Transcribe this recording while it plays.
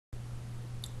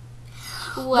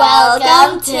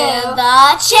Welcome to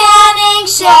the Channing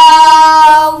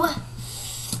Show.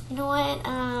 You know what?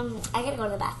 I gotta go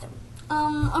to the bathroom.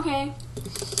 Okay.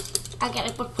 I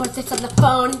gotta put 46 on the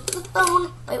phone. The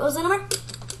phone. Wait, what was the number?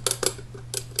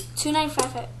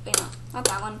 2955. Wait, no, not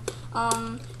that one.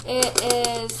 It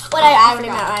is. What?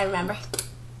 I remember.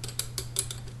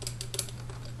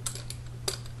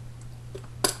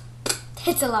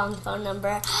 It's a long phone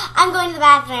number. I'm going to the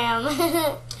bathroom.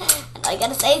 And I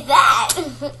gotta say that.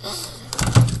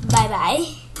 Bye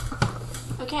bye.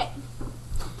 Okay.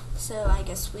 So I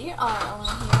guess we are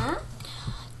on here.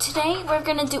 Today we're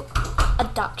gonna do a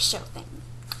dog show thing.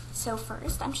 So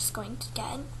first, I'm just going to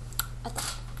get a dog.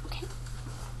 Okay.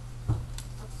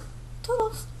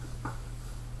 Toodles.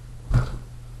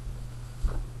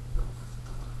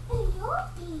 Hello,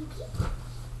 baby.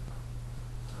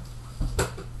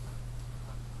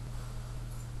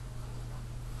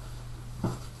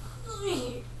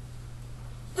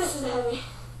 This is heavy.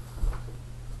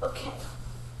 Okay.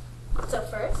 So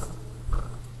first,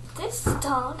 this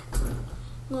dog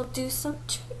will do some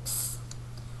tricks.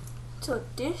 So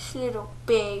this little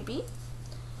baby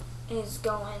is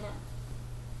going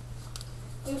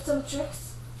to do some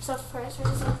tricks. So first, we're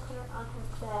just going to put her on her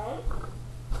bed.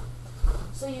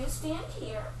 So you stand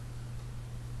here.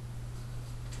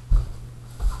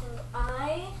 And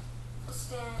I will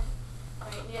stand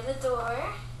right near the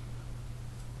door.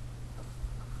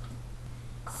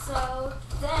 So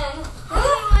then,